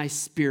in my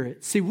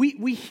spirit. See,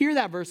 we hear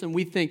that verse and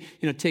we think,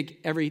 take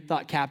every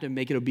thought captive and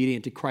make it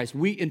obedient to Christ.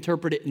 We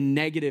interpret it in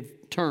negative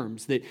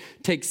terms, that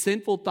take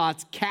sinful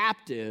thoughts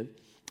captive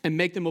and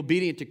make them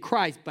obedient to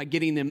Christ by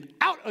getting them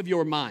out of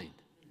your mind.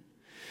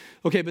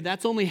 Okay, but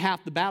that's only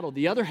half the battle.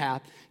 The other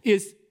half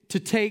is to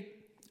take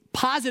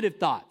positive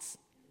thoughts.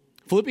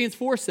 Philippians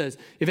 4 says,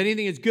 if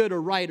anything is good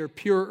or right or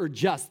pure or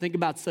just, think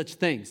about such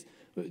things.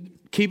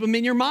 Keep them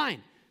in your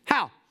mind.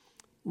 How?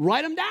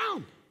 Write them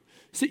down.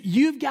 So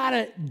you've got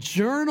to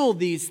journal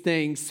these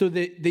things so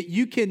that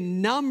you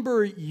can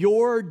number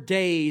your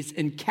days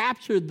and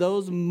capture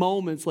those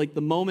moments, like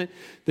the moment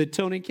that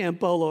Tony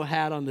Campolo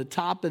had on the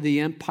top of the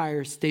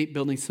Empire State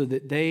Building, so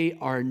that they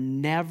are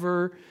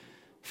never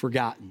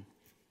forgotten.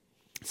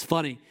 It's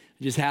funny.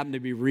 I just happened to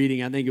be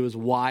reading, I think it was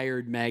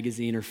Wired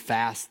magazine or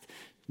Fast,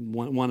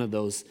 one of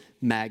those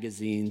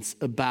magazines,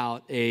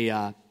 about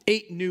 8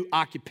 new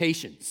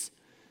occupations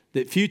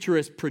that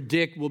futurists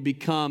predict will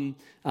become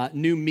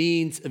new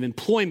means of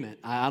employment.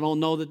 I don't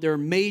know that there are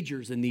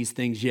majors in these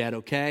things yet,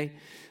 okay?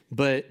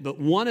 But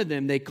one of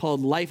them they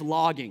called life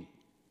logging.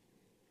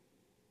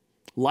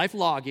 Life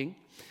logging,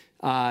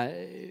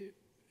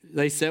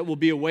 they said, will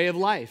be a way of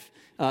life,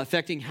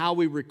 affecting how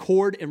we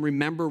record and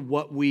remember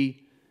what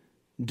we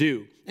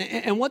do.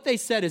 And what they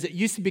said is it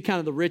used to be kind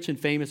of the rich and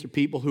famous or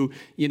people who,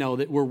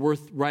 that were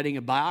worth writing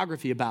a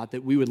biography about,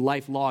 that we would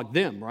life log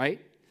them,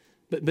 right?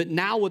 But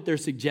now what they're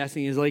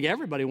suggesting is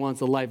everybody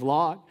wants a life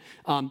log.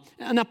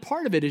 And a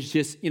part of it is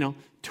just,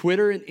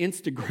 Twitter and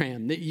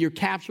Instagram, that you're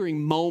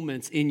capturing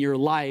moments in your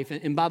life.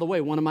 And by the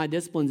way, one of my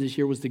disciplines this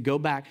year was to go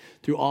back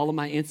through all of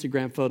my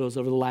Instagram photos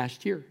over the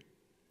last year.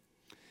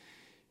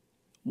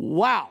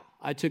 Wow,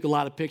 I took a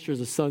lot of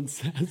pictures of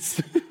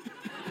sunsets.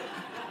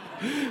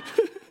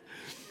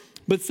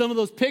 But some of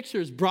those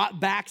pictures brought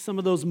back some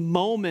of those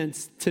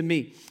moments to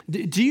me.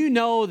 Do you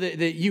know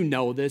that you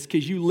know this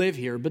because you live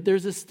here, but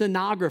there's a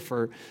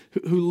stenographer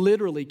who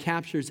literally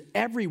captures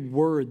every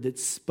word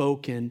that's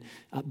spoken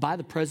by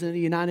the President of the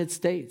United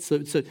States.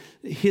 So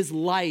his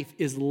life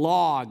is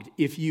logged,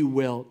 if you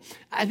will.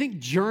 I think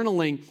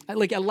journaling, I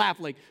laugh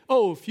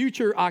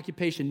future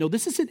occupation. No,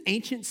 this is an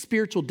ancient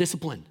spiritual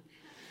discipline.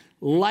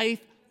 Life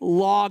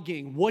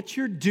logging. What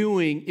you're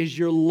doing is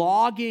you're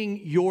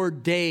logging your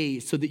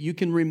days so that you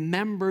can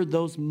remember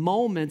those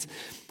moments.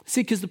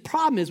 See, because the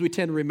problem is we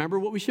tend to remember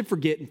what we should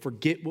forget and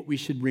forget what we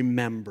should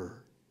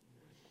remember.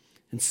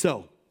 And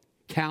so,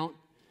 count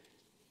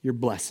your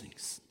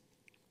blessings.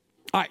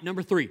 All right,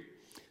 number 3,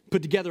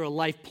 put together a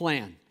life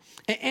plan.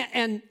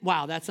 And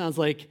wow, that sounds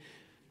like,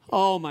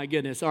 oh my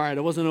goodness. All right,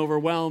 I wasn't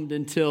overwhelmed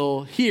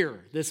until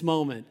here, this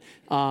moment.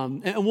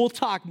 And we'll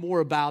talk more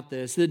about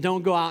this.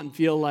 Don't go out and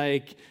feel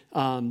like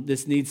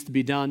this needs to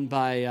be done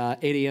by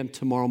 8 a.m.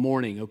 tomorrow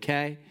morning,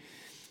 okay?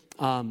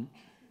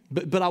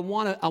 But I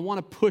want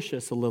to push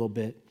us a little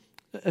bit.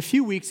 A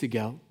few weeks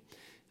ago,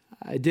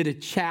 I did a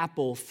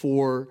chapel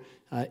for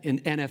an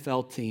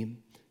NFL team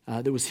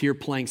that was here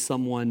playing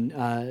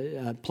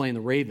playing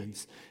the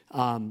Ravens.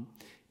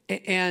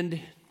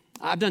 And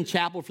I've done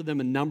chapel for them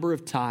a number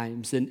of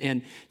times,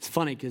 and it's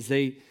funny because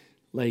they,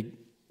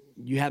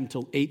 you have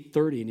until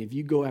 8:30, and if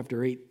you go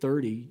after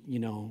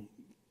 8:30,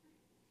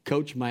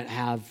 coach might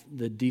have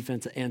the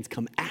defensive ends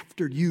come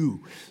after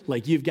you.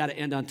 You've got to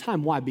end on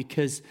time. Why?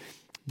 Because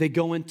they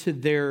go into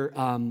their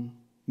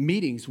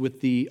meetings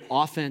with the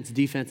offense,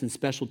 defense, and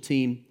special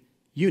team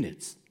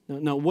units.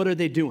 Now, what are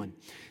they doing?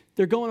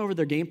 They're going over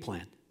their game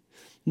plan.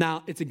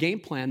 Now, it's a game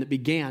plan that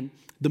began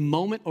the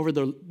moment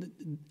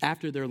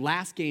after their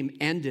last game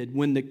ended,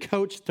 when the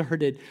coach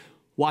started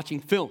watching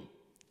film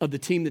of the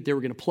team that they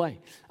were going to play.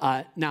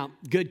 Now,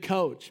 good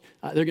coach,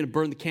 they're going to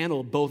burn the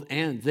candle at both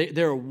ends.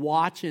 They're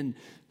watching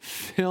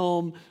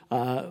film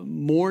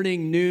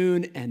morning,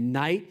 noon, and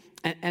night.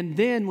 And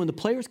then when the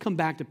players come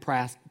back to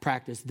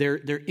practice,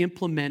 they're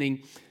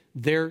implementing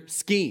their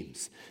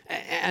schemes.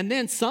 And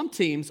then some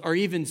teams are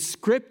even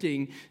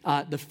scripting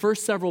the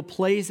first several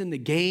plays in the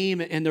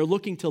game, and they're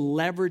looking to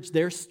leverage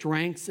their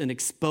strengths and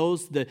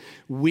expose the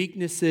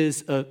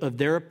weaknesses of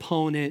their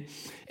opponent.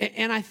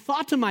 And I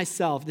thought to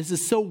myself, this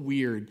is so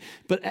weird,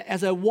 but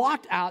as I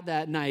walked out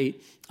that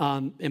night,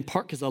 in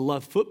part because I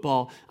love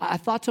football, I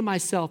thought to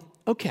myself,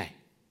 okay,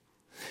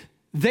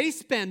 they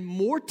spend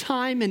more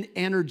time and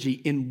energy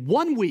in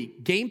 1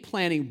 week game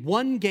planning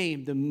one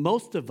game than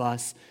most of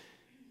us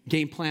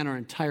game plan our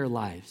entire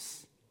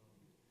lives.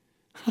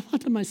 I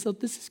thought to myself,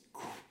 this is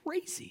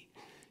crazy.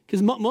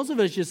 Because most of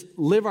us just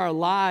live our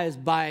lives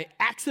by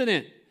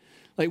accident.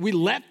 Like we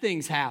let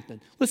things happen.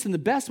 Listen, the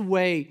best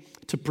way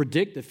to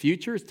predict the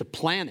future is to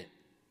plan it.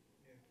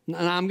 And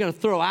I'm going to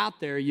throw out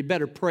there, you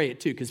better pray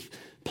it too, because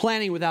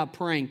planning without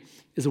praying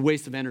is a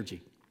waste of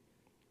energy.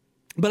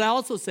 But I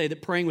also say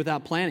that praying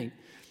without planning,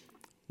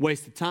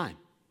 waste of time.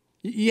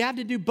 You have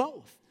to do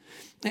both.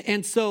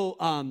 And so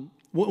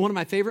one of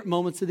my favorite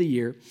moments of the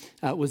year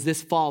was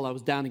this fall. I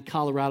was down in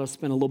Colorado,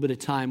 spent a little bit of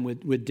time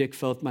with Dick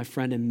Foth, my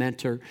friend and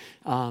mentor,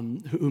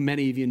 who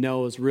many of you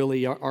know is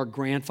really our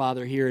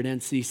grandfather here at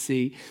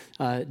NCC.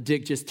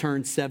 Dick just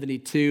turned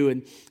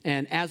 72,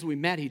 and as we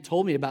met, he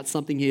told me about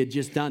something he had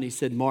just done. He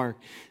said, Mark,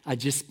 I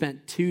just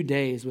spent 2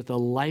 days with a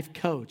life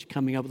coach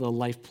coming up with a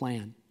life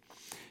plan.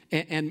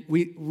 And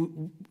we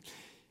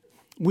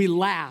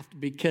laughed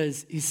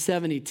because he's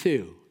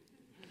 72.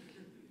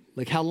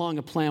 Like, how long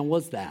a plan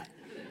was that?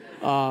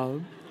 But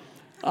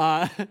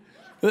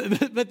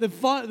the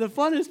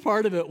funnest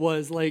part of it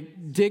was,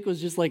 like, Dick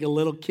was just like a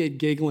little kid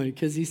giggling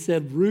because he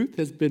said, Ruth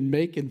has been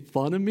making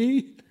fun of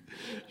me.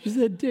 She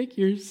said, Dick,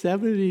 you're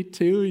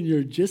 72 and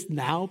you're just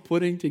now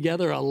putting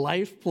together a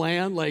life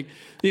plan. Like,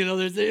 you know,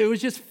 it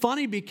was just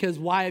funny because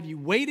why have you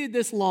waited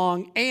this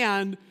long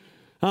and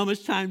how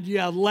much time do you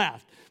have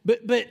left?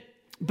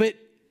 But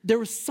there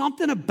was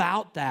something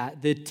about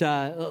that,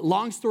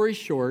 long story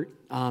short,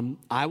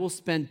 I will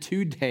spend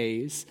 2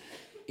 days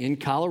in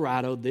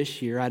Colorado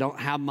this year. I don't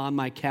have them on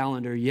my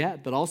calendar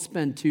yet, but I'll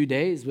spend 2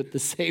 days with the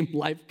same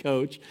life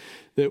coach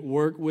that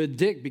worked with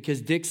Dick because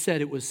Dick said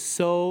it was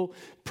so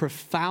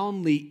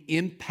profoundly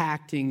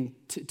impacting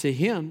to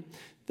him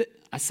that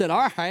I said,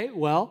 all right,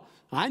 well,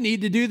 I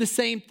need to do the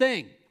same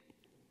thing.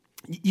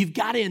 You've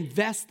got to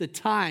invest the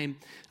time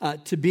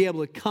to be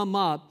able to come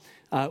up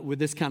with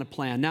this kind of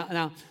plan.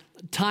 Now,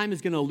 time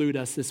is going to elude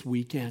us this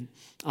weekend.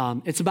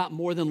 It's about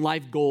more than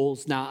life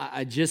goals. Now,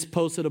 I just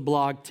posted a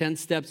blog, 10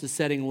 Steps to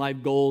Setting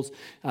Life Goals.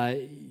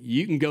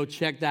 You can go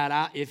check that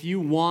out. If you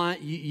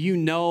want, you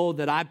know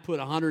that I put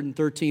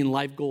 113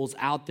 life goals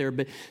out there,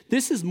 but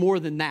this is more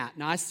than that.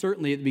 Now, I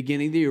certainly at the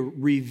beginning of the year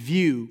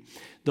review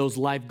those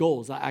life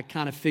goals. I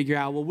kind of figure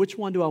out, well, which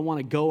one do I want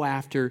to go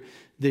after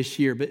this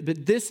year?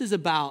 But this is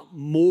about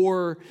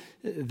more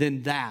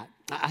than that.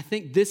 I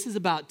think this is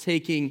about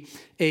taking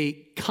a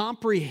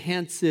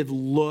comprehensive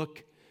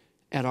look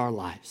at our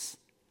lives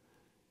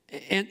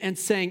and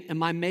saying,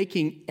 am I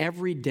making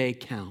every day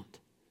count,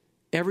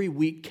 every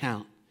week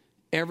count,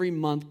 every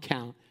month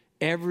count,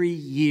 every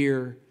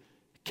year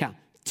count?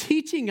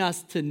 Teaching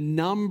us to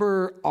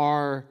number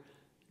our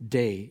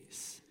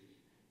days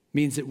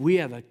means that we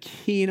have a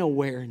keen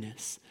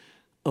awareness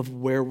of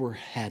where we're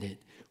headed,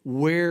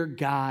 where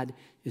God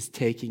is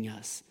taking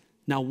us.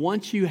 Now,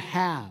 once you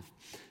have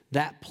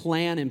that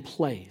plan in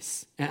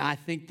place, and I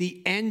think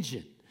the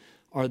engine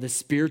are the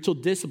spiritual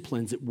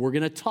disciplines that we're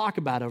going to talk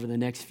about over the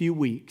next few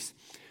weeks.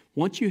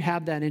 Once you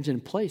have that engine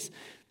in place,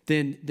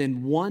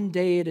 then 1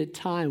 day at a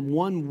time,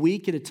 1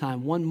 week at a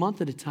time, 1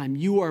 month at a time,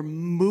 you are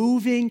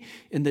moving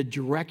in the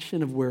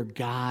direction of where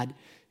God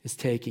is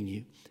taking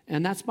you.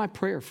 And that's my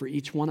prayer for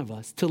each one of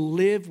us, to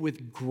live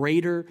with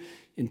greater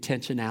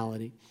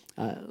intentionality.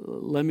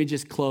 Let me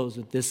just close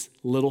with this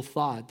little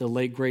thought. The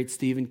late, great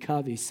Stephen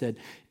Covey said,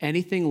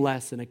 anything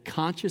less than a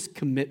conscious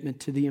commitment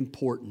to the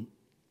important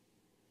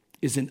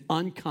is an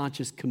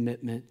unconscious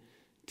commitment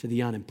to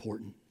the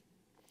unimportant.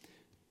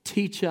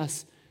 Teach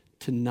us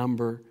to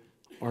number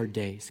our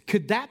days.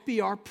 Could that be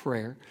our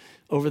prayer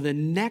over the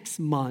next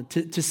month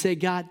to say,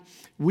 God,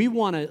 we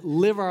want to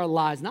live our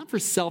lives, not for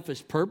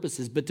selfish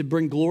purposes, but to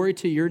bring glory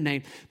to your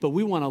name, but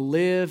we want to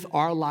live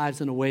our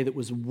lives in a way that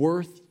was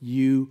worth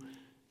you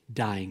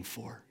dying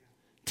for,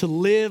 to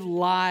live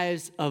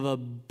lives of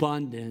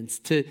abundance,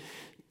 to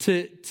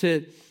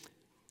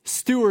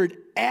steward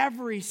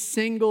every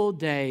single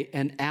day,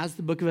 and as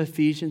the book of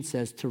Ephesians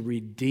says, to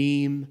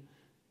redeem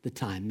the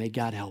time. May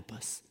God help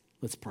us.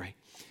 Let's pray.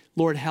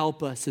 Lord,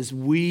 help us as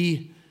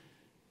we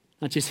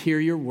not just hear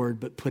your word,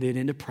 but put it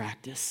into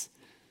practice.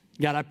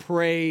 God, I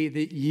pray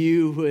that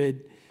you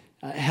would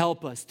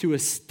help us to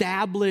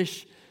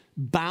establish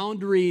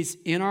boundaries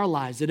in our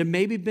lives that have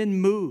maybe been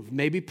moved,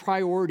 maybe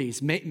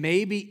priorities,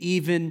 maybe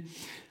even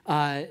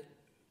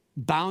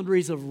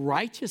boundaries of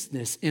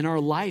righteousness in our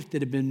life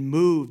that have been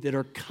moved, that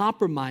are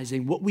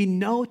compromising what we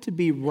know to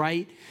be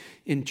right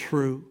and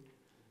true.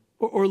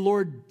 Or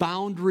Lord,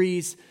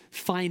 boundaries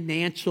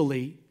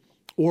financially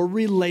or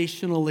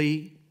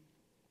relationally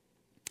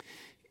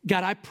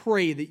God, I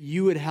pray that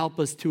you would help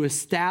us to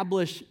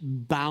establish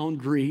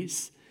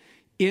boundaries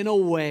in a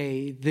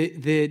way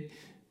that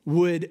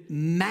would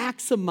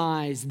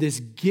maximize this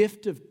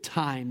gift of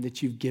time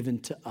that you've given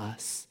to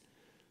us.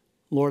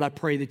 Lord, I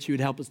pray that you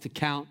would help us to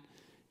count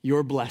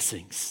your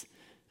blessings,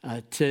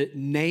 to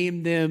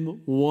name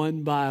them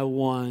one by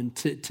one,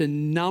 to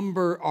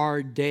number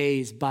our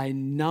days by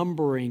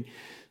numbering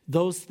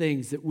those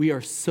things that we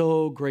are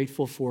so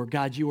grateful for.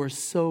 God, you are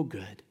so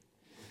good.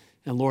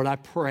 And Lord, I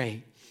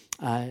pray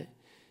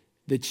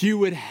that you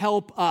would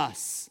help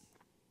us,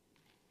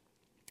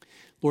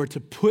 Lord, to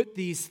put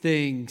these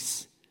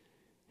things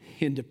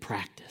into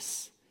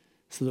practice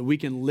so that we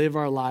can live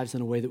our lives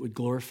in a way that would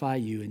glorify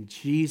you. In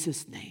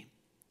Jesus' name,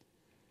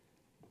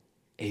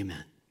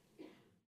 amen.